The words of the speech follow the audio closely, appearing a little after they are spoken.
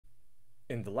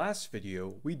In the last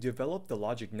video, we developed the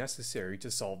logic necessary to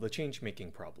solve the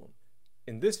change-making problem.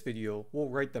 In this video, we'll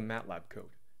write the MATLAB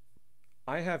code.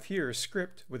 I have here a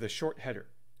script with a short header.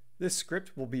 This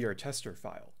script will be our tester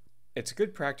file. It's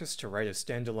good practice to write a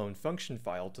standalone function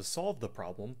file to solve the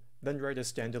problem, then write a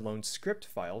standalone script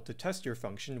file to test your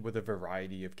function with a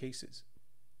variety of cases.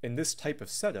 In this type of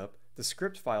setup, the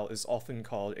script file is often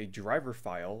called a driver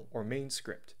file or main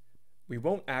script. We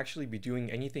won't actually be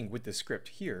doing anything with the script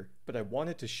here, but I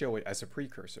wanted to show it as a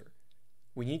precursor.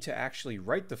 We need to actually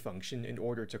write the function in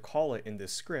order to call it in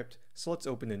this script, so let's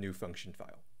open a new function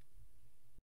file.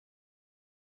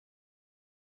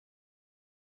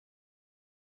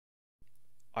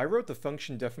 I wrote the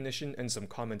function definition and some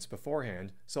comments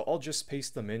beforehand, so I'll just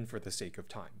paste them in for the sake of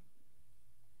time.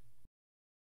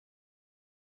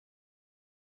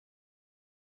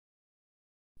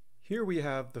 Here we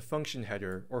have the function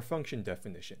header or function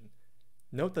definition.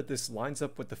 Note that this lines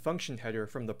up with the function header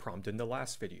from the prompt in the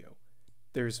last video.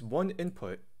 There's one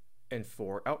input and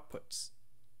 4 outputs.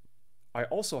 I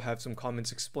also have some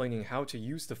comments explaining how to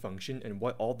use the function and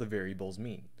what all the variables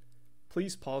mean.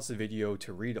 Please pause the video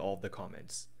to read all the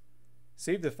comments.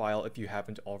 Save the file if you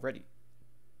haven't already.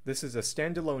 This is a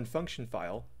standalone function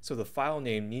file, so the file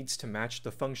name needs to match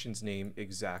the function's name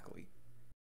exactly.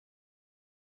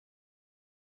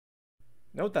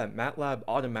 Note that MATLAB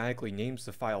automatically names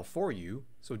the file for you,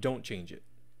 so don't change it.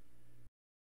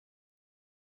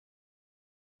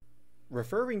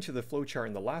 Referring to the flowchart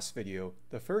in the last video,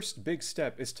 the first big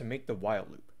step is to make the while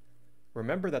loop.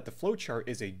 Remember that the flowchart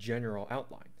is a general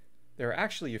outline. There are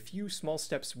actually a few small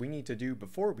steps we need to do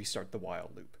before we start the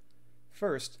while loop.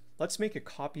 First, let's make a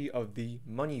copy of the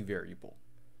money variable.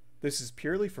 This is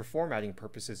purely for formatting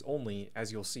purposes only,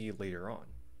 as you'll see later on.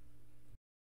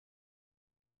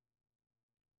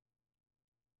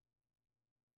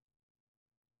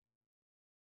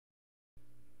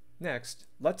 Next,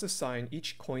 let's assign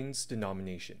each coin's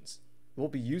denominations. We'll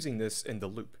be using this in the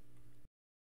loop.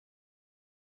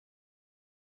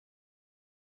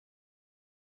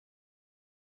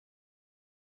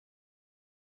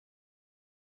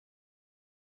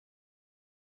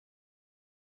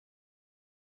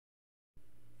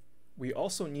 We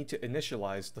also need to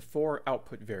initialize the 4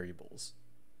 output variables.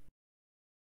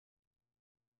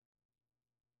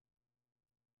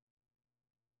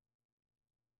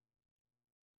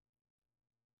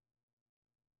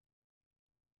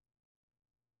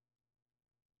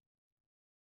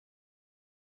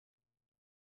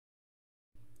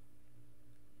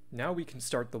 Now we can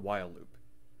start the while loop.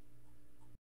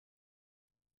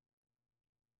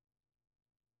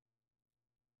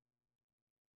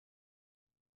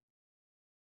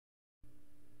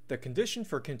 The condition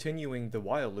for continuing the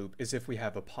while loop is if we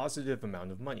have a positive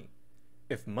amount of money.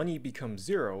 If money becomes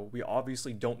 0, we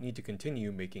obviously don't need to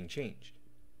continue making change.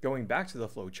 Going back to the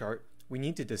flowchart, we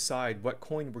need to decide what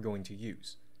coin we're going to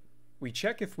use. We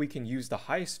check if we can use the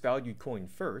highest valued coin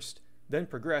first, then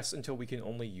progress until we can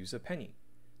only use a penny.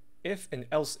 If and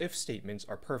else if statements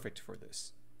are perfect for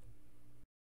this.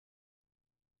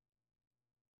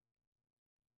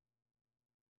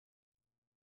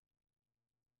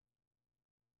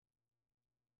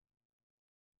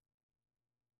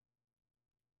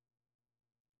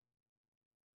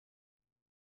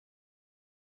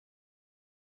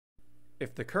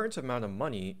 If the current amount of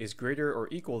money is greater or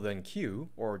equal than Q,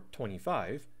 or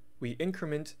 25, we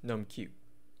increment numQ.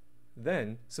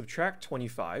 Then, subtract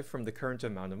 25 from the current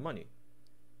amount of money.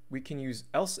 We can use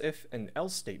else if and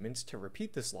else statements to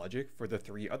repeat this logic for the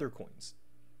 3 other coins.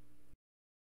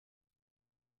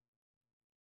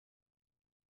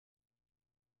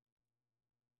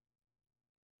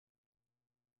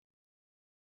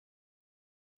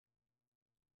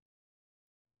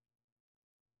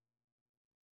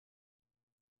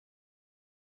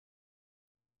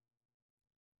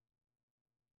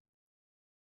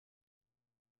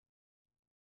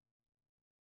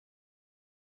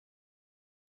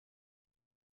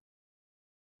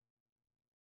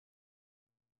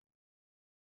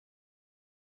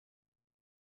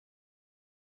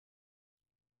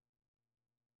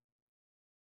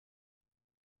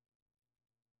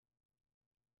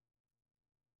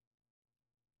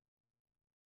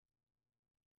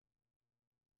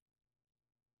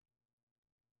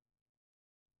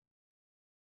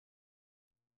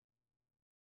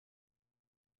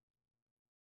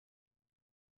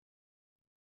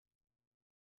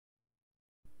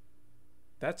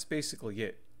 That's basically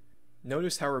it.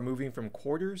 Notice how we're moving from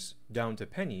quarters down to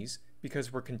pennies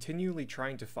because we're continually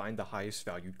trying to find the highest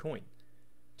valued coin.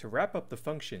 To wrap up the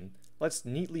function, let's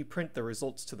neatly print the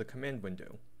results to the command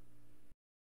window.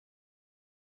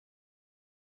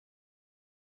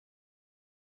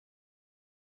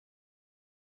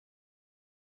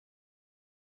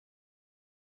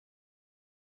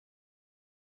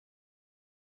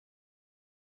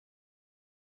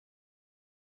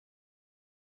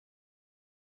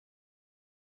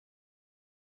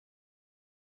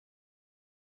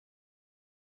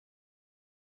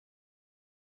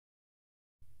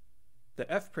 The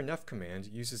fprintf command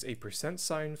uses a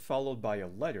 % followed by a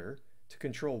letter to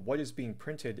control what is being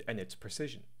printed and its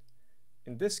precision.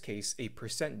 In this case, a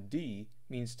 %d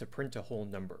means to print a whole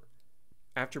number.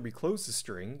 After we close the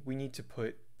string, we need to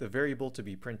put the variable to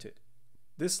be printed.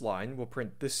 This line will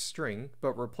print this string,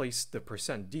 but replace the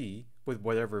 %d with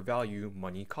whatever value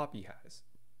moneyCopy has.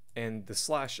 And the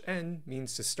 /n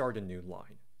means to start a new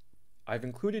line. I've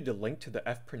included a link to the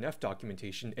fprintf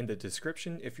documentation in the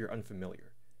description if you're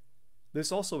unfamiliar. This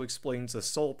also explains the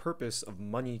sole purpose of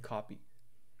moneyCopy.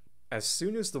 As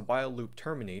soon as the while loop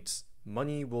terminates,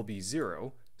 money will be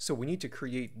 0, so we need to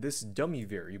create this dummy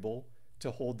variable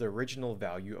to hold the original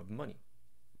value of money.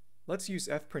 Let's use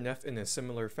fprintf in a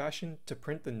similar fashion to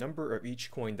print the number of each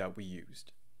coin that we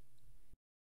used.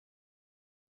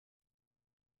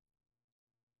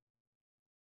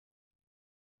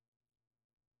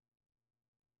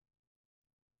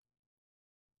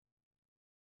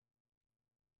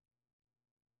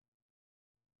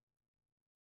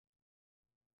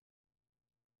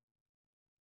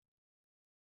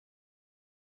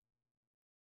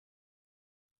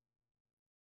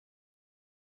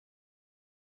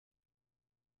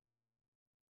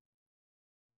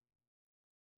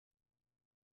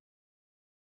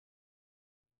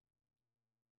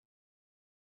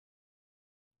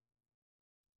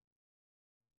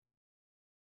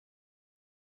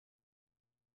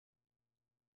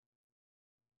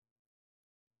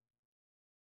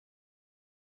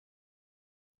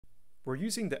 We're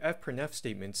using the fprintf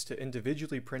statements to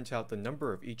individually print out the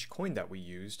number of each coin that we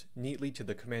used neatly to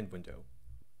the command window.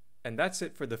 And that's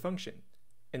it for the function.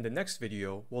 In the next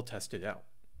video, we'll test it out.